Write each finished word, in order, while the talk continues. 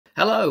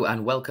Hello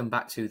and welcome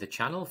back to the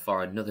channel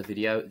for another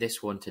video.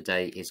 This one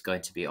today is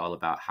going to be all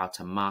about how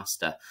to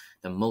master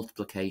the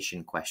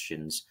multiplication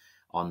questions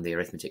on the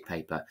arithmetic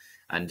paper.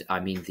 And I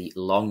mean the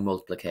long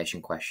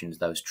multiplication questions,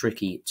 those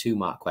tricky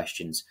 2-mark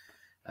questions.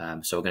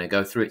 So we're going to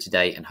go through it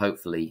today and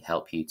hopefully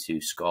help you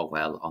to score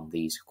well on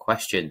these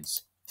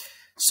questions.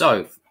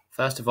 So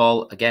first of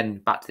all, again,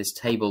 back to this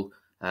table.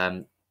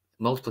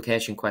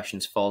 Multiplication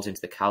questions falls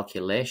into the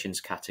calculations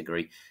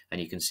category,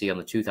 and you can see on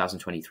the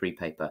 2023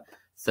 paper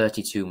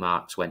 32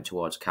 marks went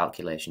towards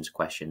calculations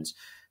questions.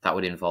 That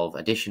would involve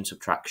addition,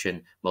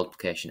 subtraction,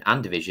 multiplication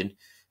and division.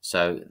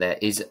 So there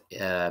is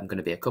going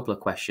to be a couple of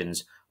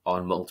questions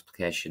on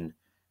multiplication,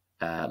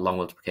 long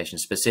multiplication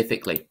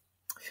specifically.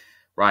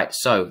 Right,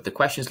 so the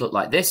questions look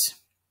like this.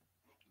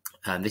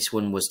 And this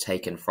one was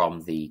taken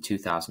from the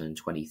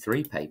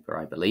 2023 paper,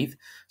 I believe.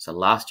 So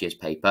last year's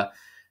paper.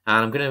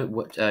 And I'm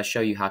going to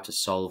show you how to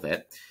solve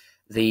it.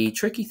 The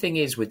tricky thing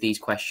is with these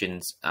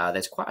questions,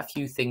 there's quite a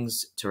few things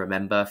to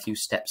remember, a few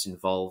steps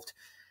involved,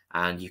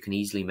 and you can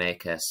easily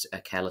make a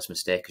careless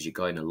mistake as you're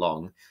going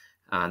along.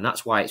 And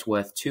that's why it's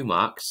worth 2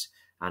 marks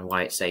and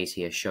why it says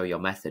here, show your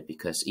method,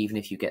 because even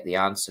if you get the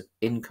answer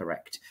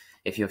incorrect,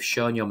 if you've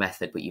shown your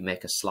method but you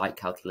make a slight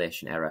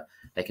calculation error,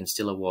 they can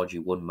still award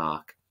you 1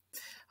 mark.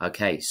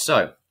 Okay,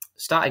 so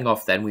starting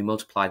off then, we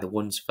multiply the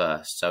ones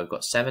first. So we've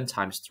got 7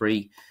 times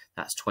 3,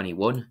 that's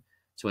 21.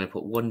 So we're going to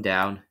put 1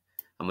 down.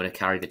 I'm going to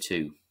carry the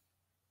 2.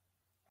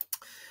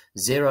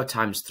 0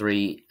 times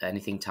 3,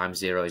 anything times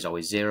 0 is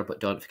always 0, but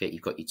don't forget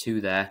you've got your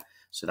 2 there,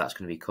 so that's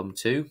going to become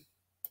 2.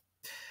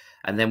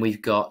 And then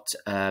we've got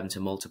to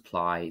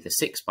multiply the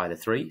 6 by the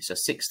 3, so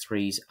 6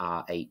 3s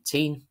are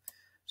 18.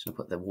 So we'll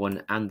put the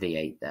 1 and the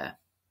 8 there.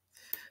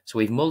 So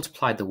we've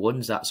multiplied the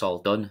ones, that's all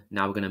done.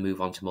 Now we're going to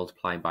move on to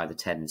multiplying by the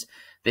tens.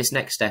 This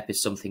next step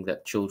is something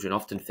that children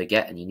often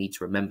forget and you need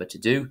to remember to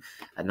do,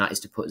 and that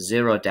is to put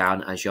 0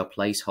 down as your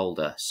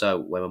placeholder. So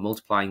when we're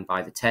multiplying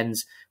by the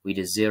tens, we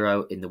do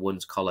 0 in the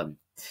ones column.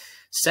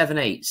 7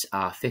 8s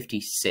are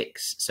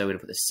 56, so we're going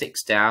to put the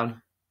 6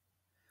 down.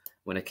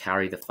 We're going to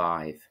carry the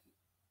 5.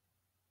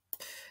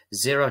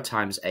 0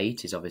 times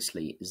 8 is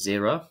obviously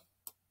 0,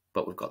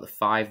 but we've got the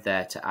 5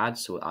 there to add,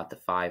 so we'll add the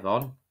 5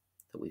 on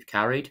that we've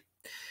carried.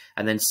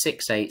 And then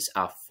 6 8s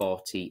are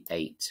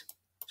 48.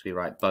 So we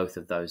write both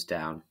of those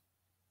down.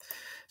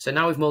 So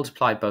now we've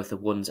multiplied both the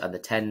ones and the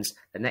tens.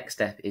 The next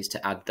step is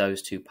to add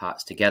those 2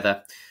 parts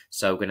together.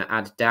 So we're going to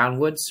add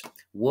downwards.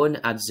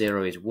 1 add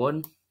 0 is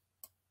 1.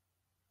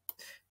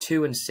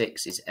 2 and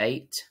 6 is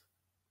 8.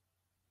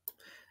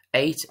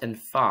 8 and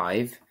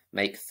 5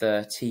 make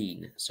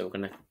 13. So we're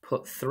going to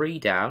put 3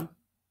 down.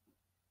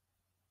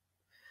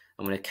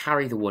 I'm going to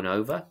carry the 1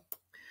 over.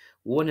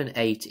 1 and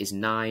 8 is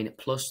 9,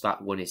 plus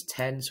that 1 is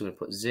 10, so we're going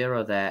to put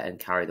 0 there and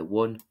carry the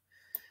 1.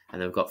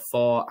 And then we've got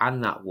 4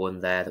 and that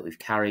 1 there that we've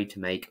carried to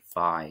make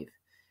 5,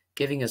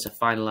 giving us a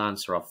final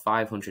answer of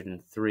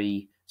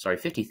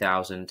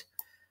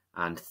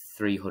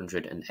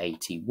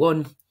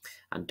 50,381.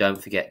 And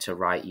don't forget to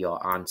write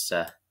your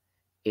answer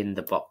in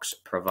the box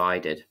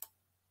provided.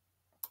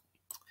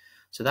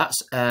 So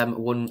that's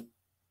one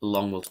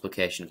long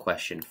multiplication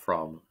question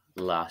from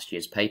last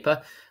year's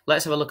paper.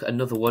 Let's have a look at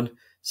another one,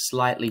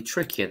 slightly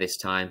trickier this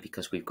time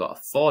because we've got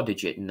a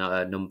 4-digit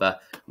number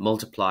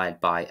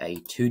multiplied by a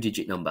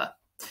 2-digit number.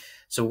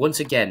 So once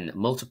again,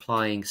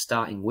 multiplying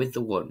starting with the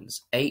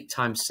ones. 8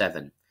 times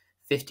 7,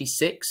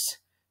 56,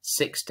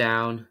 6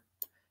 down,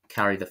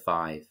 carry the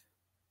 5.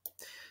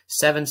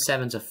 7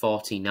 7s are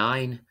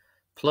 49,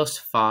 plus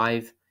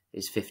 5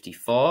 is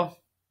 54.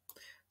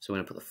 So we're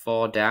going to put the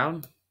 4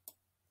 down.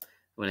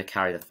 We're going to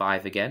carry the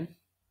 5 again.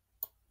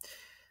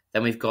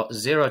 Then we've got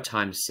 0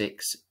 times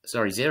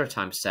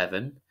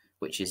 7,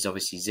 which is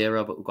obviously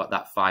 0, but we've got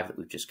that 5 that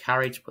we've just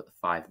carried, so put the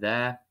 5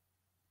 there.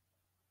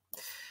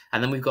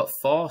 And then we've got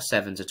 4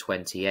 7s are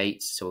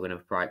 28, so we're going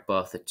to write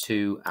both the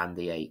 2 and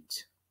the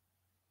 8.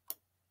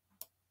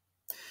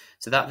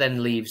 So that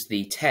then leaves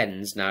the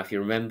tens. Now, if you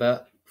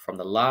remember from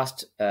the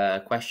last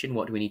question,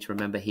 what do we need to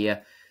remember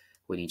here?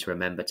 We need to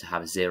remember to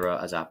have 0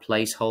 as our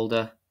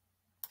placeholder.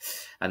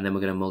 And then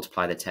we're going to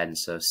multiply the 10.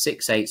 So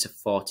 6 8s are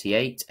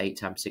 48. 8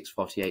 times 6,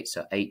 48.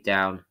 So 8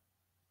 down,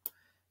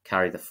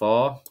 carry the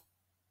 4.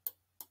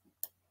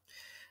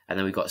 And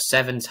then we've got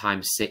 7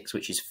 times 6,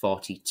 which is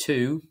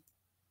 42.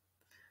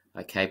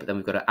 Okay, but then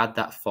we've got to add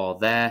that 4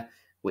 there,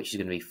 which is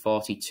going to be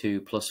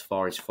 42 plus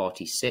 4 is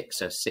 46.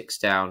 So 6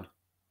 down,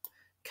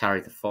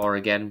 carry the 4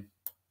 again.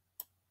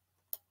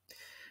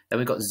 Then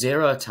we've got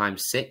 0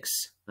 times 6.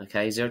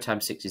 Okay, 0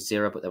 times 6 is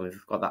 0, but then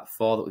we've got that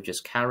 4 that we've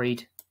just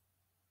carried.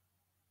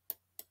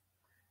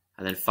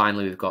 And then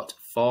finally, we've got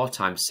 4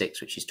 times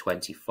 6, which is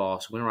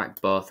 24. So we're going to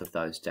write both of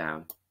those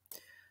down.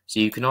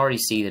 So you can already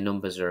see the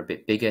numbers are a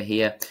bit bigger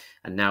here.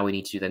 And now we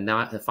need to do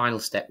the final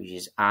step, which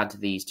is add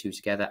these 2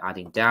 together,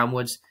 adding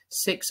downwards.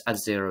 6 add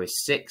 0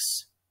 is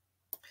 6.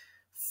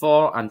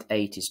 4 and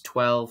 8 is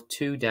 12.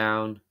 2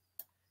 down,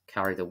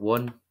 carry the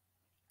 1.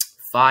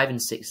 5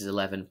 and 6 is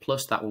 11,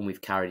 plus that one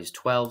we've carried is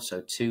 12.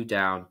 So 2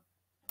 down,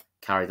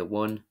 carry the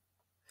 1.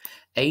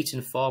 8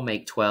 and 4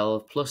 make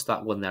 12, plus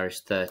that 1 there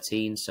is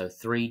 13, so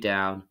 3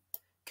 down,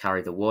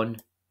 carry the 1.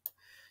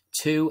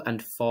 2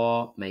 and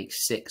 4 make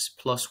 6,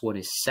 plus 1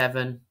 is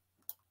 7.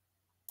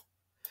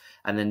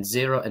 And then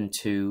 0 and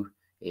 2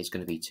 is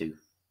going to be 2.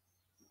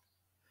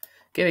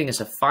 Giving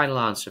us a final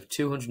answer of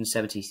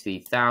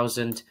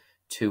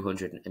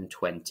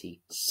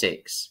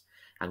 273,226.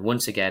 And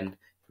once again,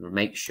 we'll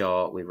make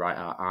sure we write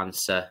our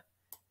answer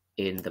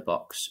in the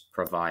box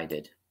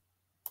provided.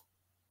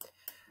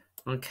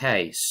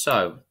 Okay,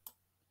 so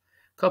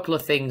a couple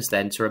of things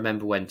then to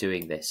remember when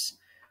doing this.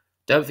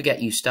 Don't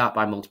forget you start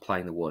by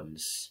multiplying the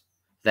 1s.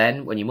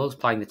 Then when you're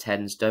multiplying the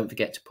 10s, don't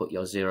forget to put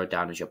your 0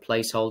 down as your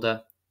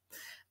placeholder.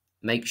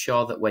 Make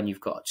sure that when you've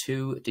got a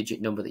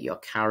 2-digit number that you're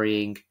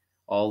carrying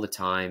all the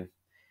time,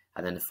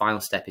 and then the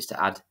final step is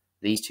to add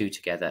these two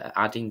together,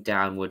 adding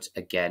downwards,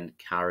 again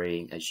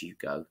carrying as you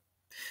go.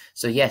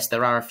 So yes,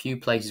 there are a few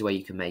places where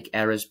you can make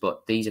errors,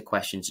 but these are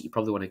questions that you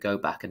probably want to go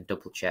back and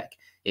double check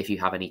if you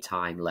have any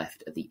time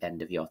left at the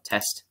end of your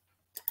test.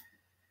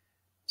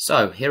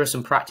 So here are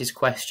some practice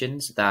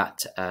questions that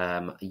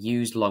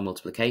use long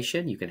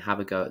multiplication. You can have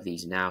a go at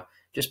these now.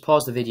 Just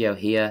pause the video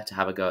here to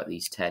have a go at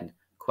these 10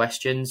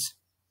 questions.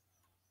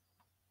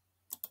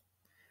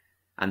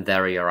 And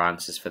there are your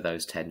answers for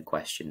those 10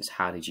 questions.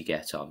 How did you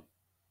get on?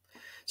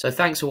 So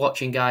thanks for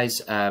watching, guys.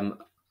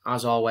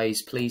 As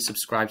always, please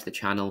subscribe to the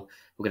channel.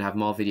 We're going to have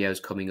more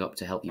videos coming up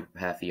to help you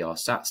prepare for your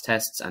SATs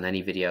tests and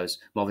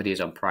more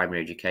videos on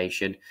primary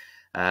education.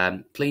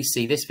 Please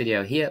see this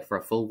video here for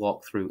a full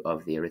walkthrough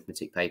of the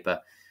arithmetic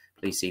paper.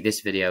 Please see this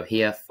video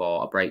here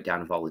for a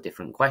breakdown of all the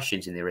different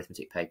questions in the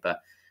arithmetic paper,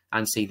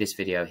 and see this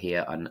video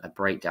here on a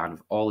breakdown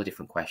of all the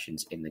different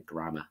questions in the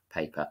grammar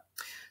paper.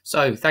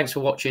 So thanks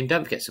for watching.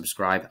 Don't forget to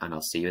subscribe, and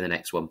I'll see you in the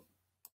next one.